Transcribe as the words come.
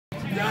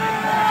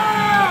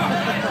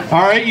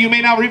All right, you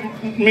may now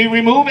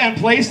remove and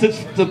place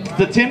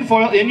the tin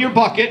foil in your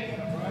bucket.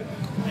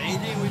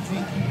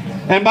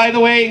 And by the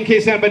way, in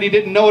case anybody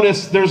didn't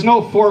notice, there's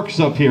no forks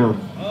up here.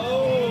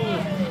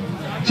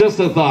 Just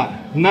a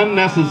thought, none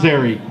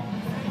necessary.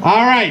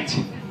 All right.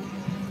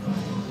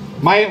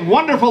 My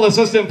wonderful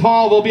assistant,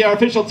 Paul, will be our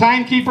official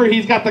timekeeper.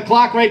 He's got the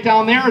clock right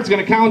down there. It's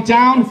going to count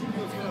down.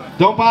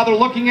 Don't bother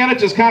looking at it.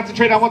 Just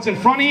concentrate on what's in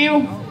front of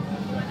you.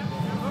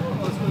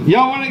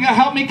 Y'all want to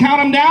help me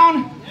count them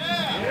down?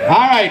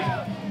 All right.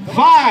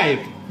 5,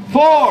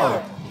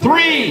 4,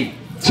 3,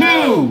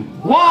 2,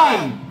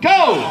 1,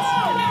 go!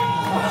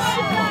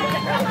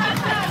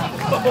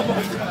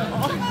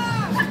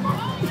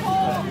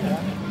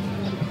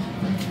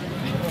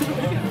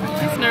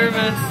 He's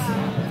nervous.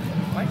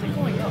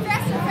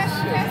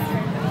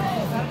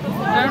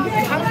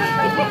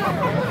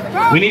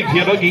 We need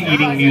pierogi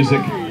eating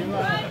music.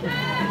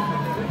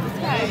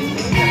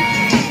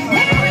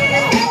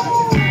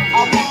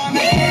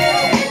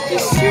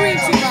 He's chewing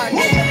too much.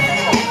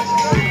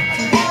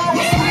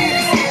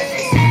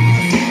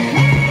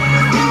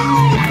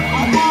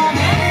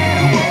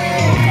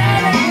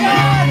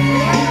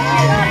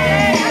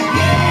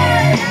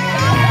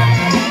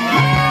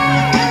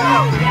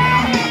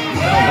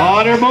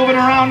 Oh, they're moving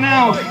around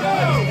now.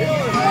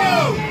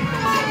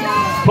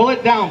 Pull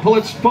it down.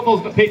 Put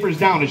those papers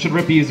down. It should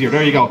rip easier.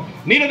 There you go.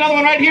 Need another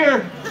one right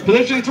here.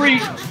 Position 3.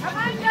 John's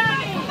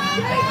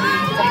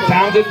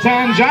at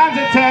 10. John's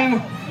at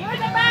 10.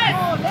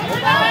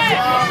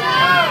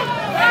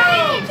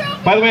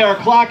 By the way, our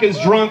clock is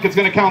drunk. It's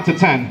going to count to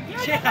 10.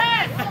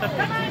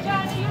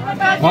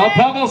 Well,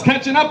 Pavel's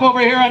catching up over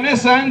here on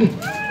this end.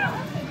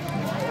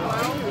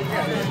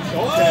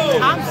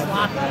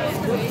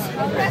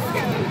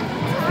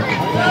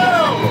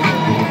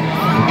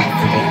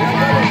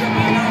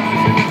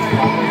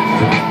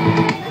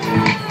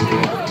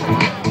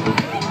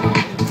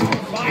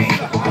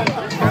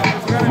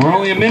 We're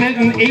only a minute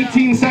and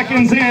 18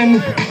 seconds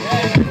in.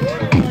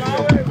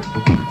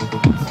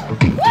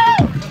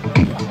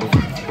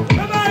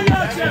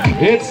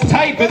 It's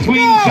tight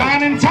between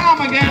John and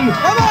Tom again.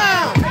 Come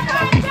on!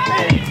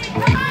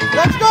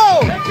 Let's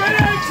go!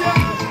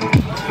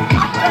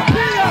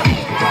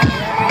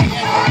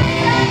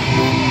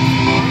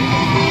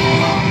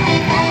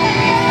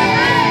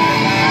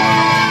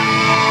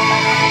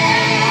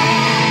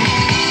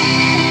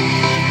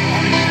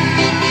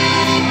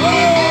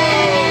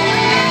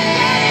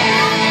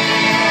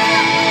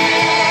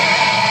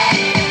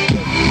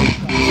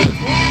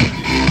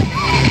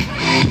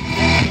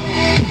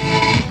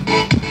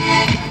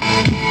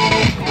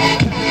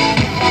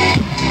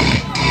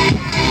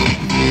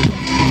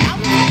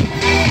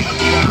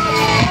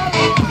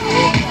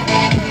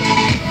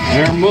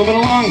 They're moving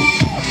along.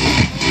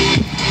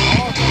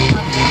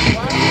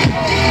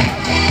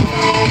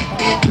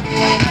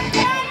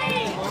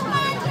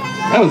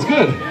 That was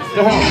good. What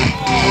the hell?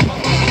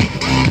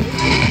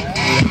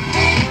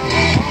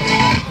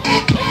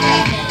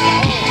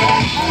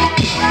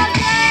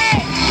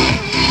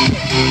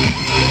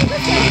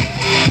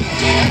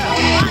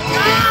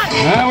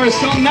 We're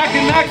still neck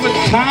and neck with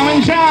Tom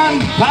and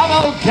John.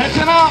 Pavel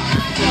catching up.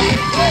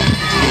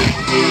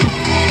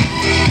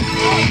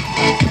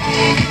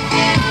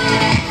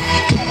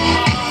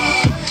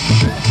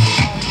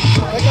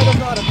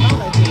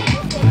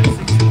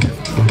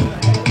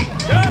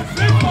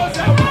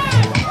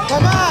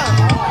 Come on!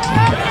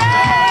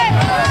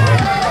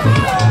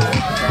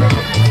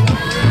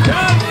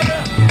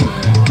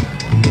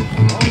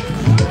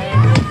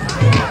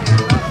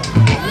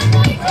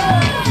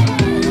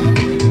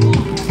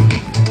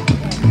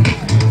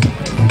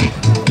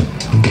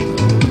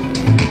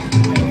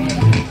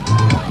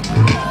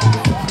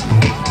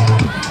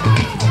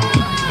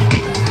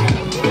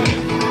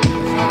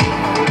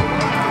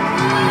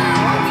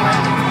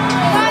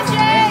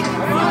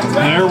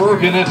 They're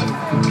working it.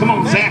 Come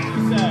on, Zach.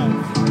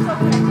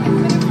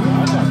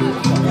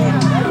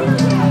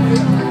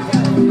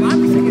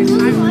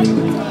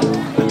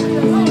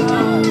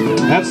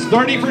 That's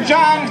 30 for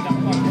John.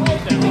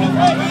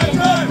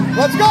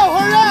 Let's go!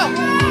 Hurry up!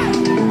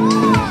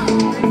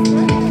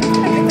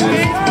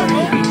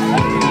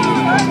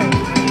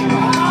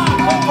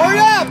 Hurry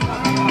up!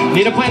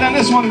 Need a plate on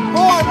this one.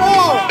 More!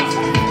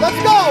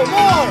 Let's go!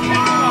 More!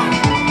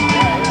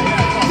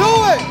 Do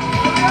it!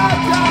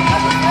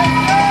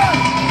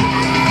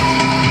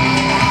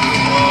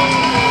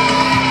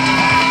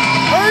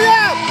 Hurry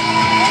up!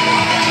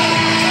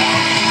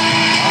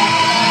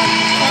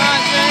 Come on,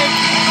 Jake.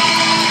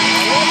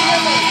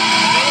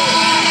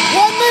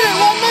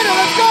 1 minute,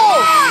 let's go!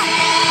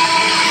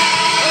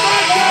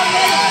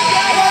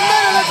 1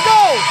 minute, let's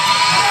go!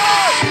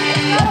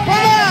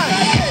 Come on!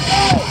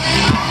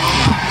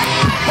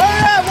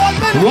 Hurry up,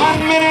 1 minute!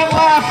 1 minute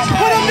left.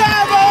 Put him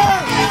down,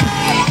 Bowen!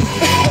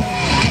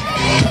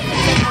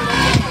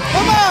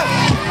 Come on!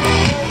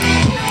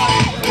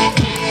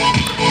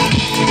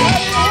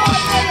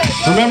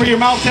 Remember, your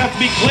mouths have to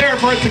be clear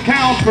for it to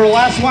count, for the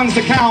last ones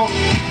to count.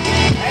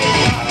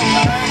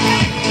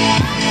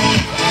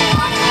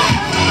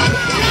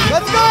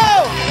 Let's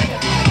go!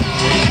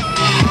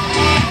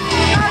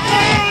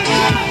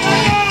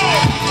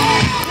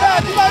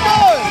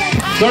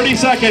 30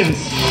 seconds.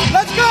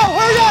 Let's go!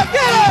 Hurry up!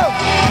 Get him!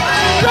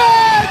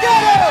 Yeah! Get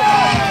him!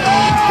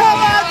 Come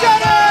on,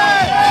 Jenny!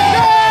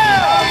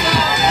 Yeah!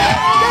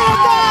 Get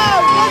him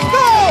down! Let's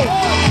go!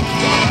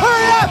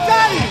 Hurry up,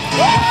 Daddy!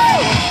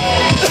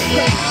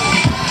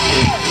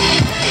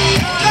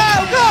 Go,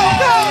 go,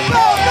 go,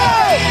 go, go!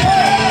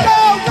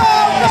 Go, go,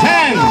 go!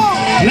 10,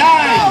 go. 9,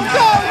 Go,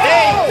 go, go.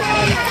 8,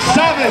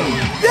 7,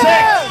 6,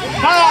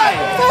 5,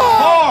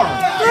 4,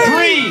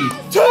 3,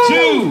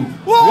 2,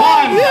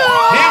 1.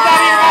 Hands out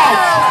of your mouth.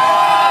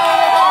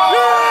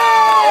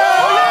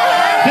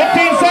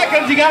 15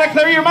 seconds. You gotta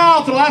clear your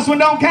mouth. The last one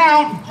don't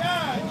count.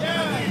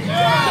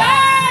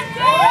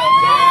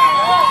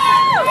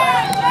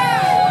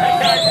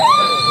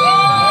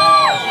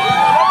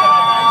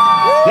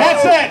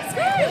 That's it.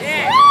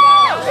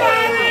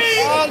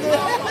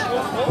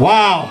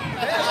 Wow.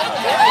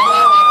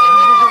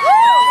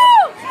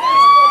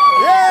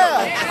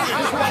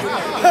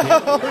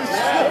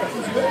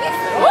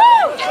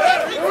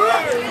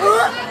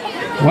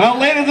 Well,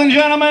 ladies and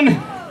gentlemen,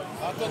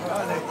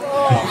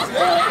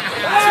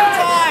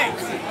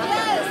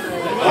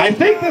 I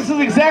think this is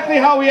exactly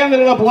how we ended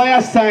it up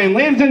last time.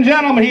 Ladies and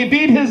gentlemen, he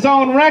beat his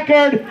own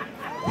record.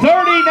 39,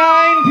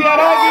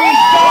 Pierogi,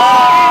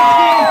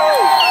 Pavinski,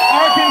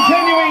 our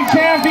continuing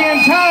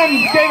champion. Tom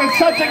gave it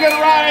such a good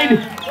ride.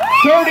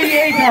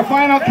 38, our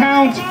final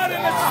count.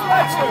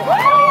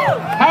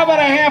 How about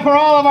a hand for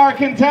all of our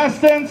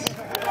contestants?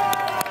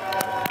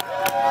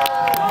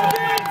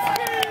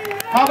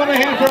 How about a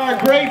hand for our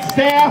great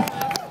staff?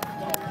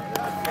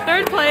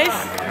 Third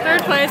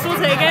place, we'll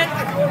take it.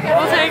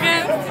 We'll take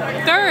it.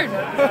 Third,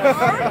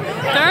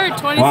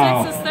 26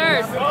 Wow. is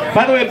third.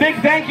 By the way, a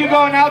big thank you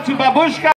going out to Babushka.